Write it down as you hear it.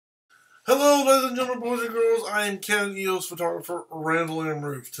Hello, ladies and gentlemen, boys and girls. I am Canon EOS photographer Randall M.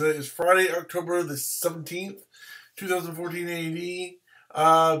 Rueff. Today is Friday, October the 17th, 2014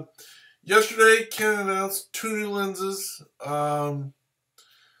 AD. Yesterday, Canon announced two new lenses. Actually,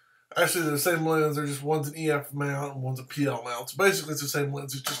 they're the same lens. They're just one's an EF mount and one's a PL mount. So basically, it's the same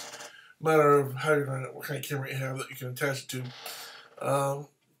lens. It's just a matter of what kind of camera you have that you can attach it to.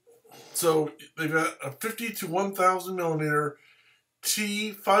 So they've got a 50 to 1000 millimeter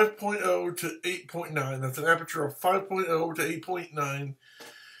T5.0 to 8.9. That's an aperture of 5.0 to 8.9.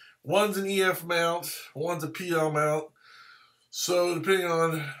 One's an EF mount, one's a PL mount. So depending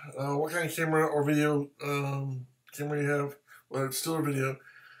on what kind of camera or video camera you have, whether it's still or video,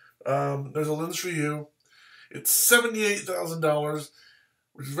 there's a lens for you. It's $78,000,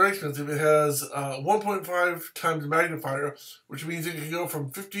 which is very expensive. It has 1.5 times magnifier, which means it can go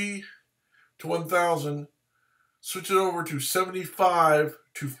from 50 to 1000. Switch it over to 75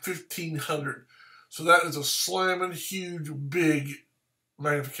 to 1500. So that is a slamming huge big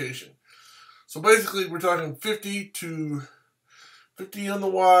magnification. So basically we're talking 50 on the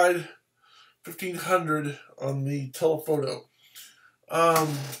wide, 1500 on the telephoto.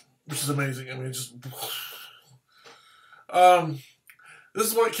 Which is amazing. I mean, it's just this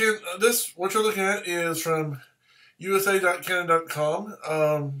is what what you're looking at is from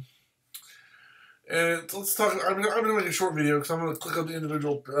U.S.A.Canon.com. And let's talk. I'm going to make a short video because I'm going to click on the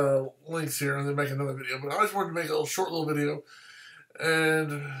individual links here and then make another video. But I just wanted to make a short little video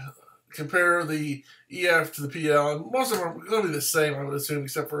and compare the EF to the PL. And most of them are going to be the same, I would assume,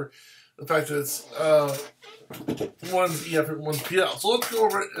 except for the fact that it's one's EF and one's PL. So let's go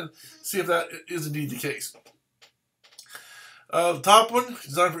over it and see if that is indeed the case. The top one,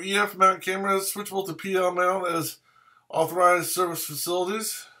 designed for EF mount cameras, switchable to PL mount as authorized service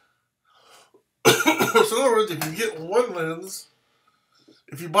facilities. So in other words, if you get one lens,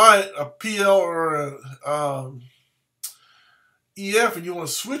 if you buy a PL or an EF and you want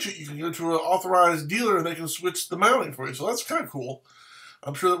to switch it, you can go to an authorized dealer and they can switch the mounting for you. So that's kind of cool.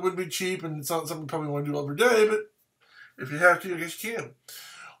 I'm sure that would be cheap and it's not something you probably want to do every day, but if you have to, I guess you can.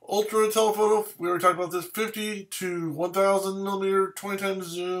 Ultra telephoto, we already talked about this, 50 to 1000 millimeter, 20 times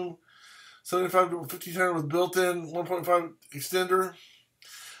zoom, 75 to 1500 with built-in 1.5 extender.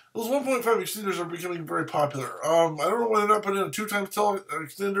 Those 1.5 extenders are becoming very popular. I don't know why they're not putting in a 2 times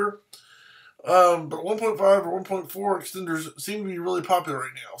extender, but 1.5 or 1.4 extenders seem to be really popular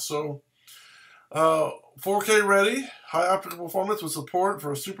right now. So, 4K ready, high optical performance with support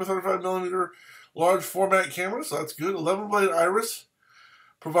for a super 35mm large format camera, so that's good. 11-blade iris,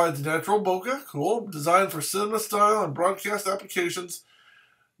 provides natural bokeh, cool. Designed for cinema style and broadcast applications.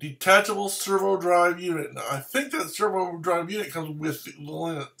 Detachable servo drive unit. Now, I think that servo drive unit comes with the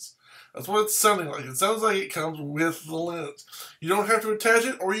lens. That's what it's sounding like. It sounds like it comes with the lens. You don't have to attach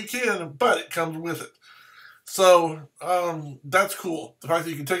it, or you can, but it comes with it. So, that's cool. The fact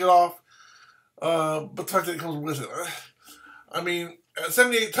that you can take it off, but the fact that it comes with it. I mean, at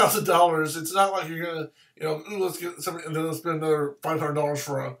 $78,000, it's not like you're going to, ooh, let's get something, and then let's spend another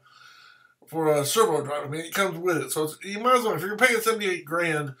 $500 for a servo drive. I mean, it comes with it. So you might as well, if you're paying 78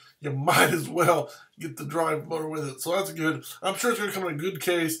 grand, you might as well get the drive motor with it. So that's good. I'm sure it's going to come in a good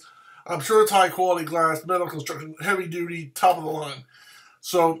case. I'm sure it's high quality glass, metal construction, heavy duty, top of the line.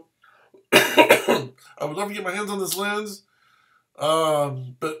 So I would love to get my hands on this lens.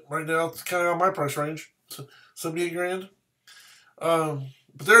 But right now it's kind of on my price range. 78 grand. But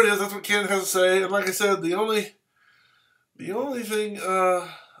there it is. That's what Canon has to say. And like I said, the only thing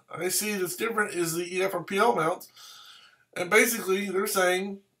I see that's different is the EF or PL mounts. And basically, they're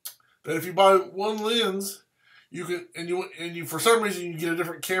saying that if you buy one lens, you can, and you for some reason you get a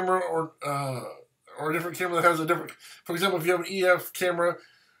different camera or a different camera that has a different. For example, if you have an EF camera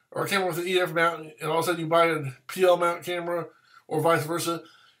or a camera with an EF mount, and all of a sudden you buy a PL mount camera, or vice versa,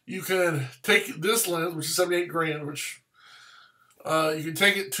 you can take this lens, which is 78 grand, which you can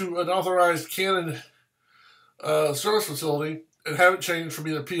take it to an authorized Canon service facility and have it changed from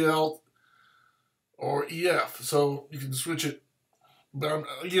either PL or EF, so you can switch it. But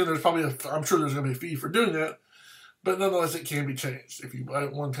again, I'm sure there's going to be a fee for doing that. But nonetheless, it can be changed. If you buy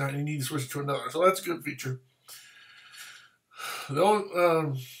it one time, you need to switch it to another. So that's a good feature.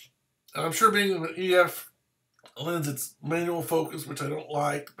 I'm sure being an EF lens, it's manual focus, which I don't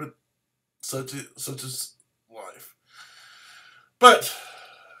like, but such is life. But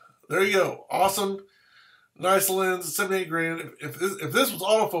there you go. Awesome. Nice lens, 78 grand. If this was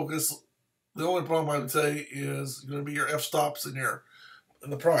autofocus, the only problem I would say is going to be your f-stops and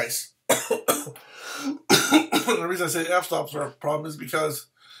the price. The reason I say f-stops are a problem is because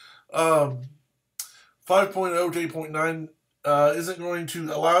 5.0 to 8.9 isn't going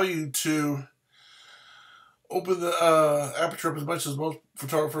to allow you to open the aperture up as much as most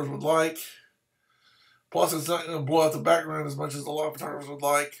photographers would like. Plus, it's not going to blow out the background as much as a lot of photographers would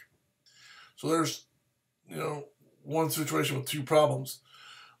like. So there's, one situation with two problems.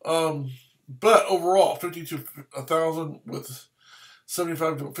 But overall, 50 to 1,000 with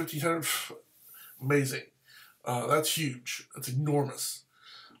 75 to 1,500, amazing. That's huge. That's enormous.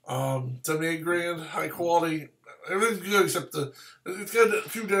 78 grand, high quality. Everything's good except it's got a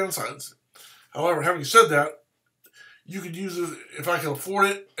few downsides. However, having said that, you could use it if I can afford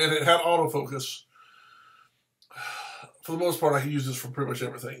it and it had autofocus. For the most part, I could use this for pretty much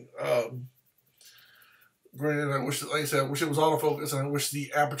everything. Granted, I wish, like I said, I wish it was autofocus, and I wish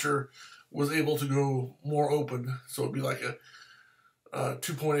the aperture was able to go more open, so it'd be like a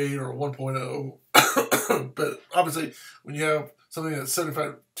 2.8 or a 1.0. But obviously, when you have something that's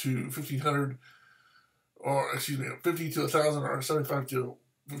 75 to 1,500, or excuse me, 50 to 1,000, or 75 to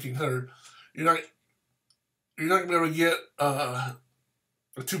 1,500, you're not gonna be able to get a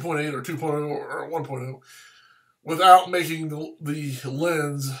 2.8 or 2.0 or 1.0 without making the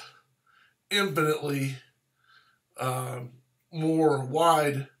lens infinitely more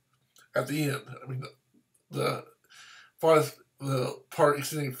wide at the end. I mean, the part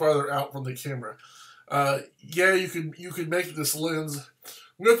extending farther out from the camera. Yeah, you could make this lens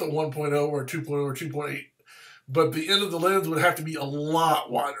with a 1.0 or 2.0 or 2.8, but the end of the lens would have to be a lot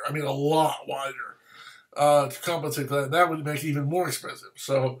wider. I mean, a lot wider to compensate for that. And that would make it even more expensive.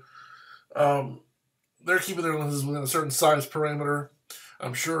 So they're keeping their lenses within a certain size parameter,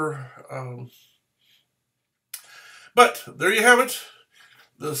 I'm sure. But there you have it.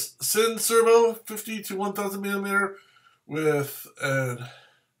 The CINE-SERVO 50 to 1,000 millimeter with an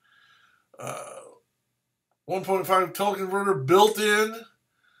 1.5 teleconverter built in,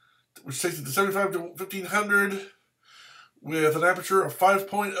 which takes it to 75 to 1,500 with an aperture of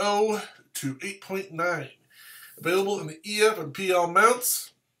 5.0 to 8.9. Available in the EF and PL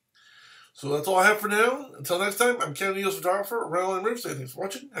mounts. So that's all I have for now. Until next time, I'm Canon photographer, Randall M. Thanks for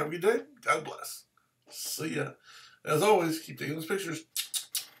watching. Have a good day. God bless. See ya. As always, keep taking those pictures.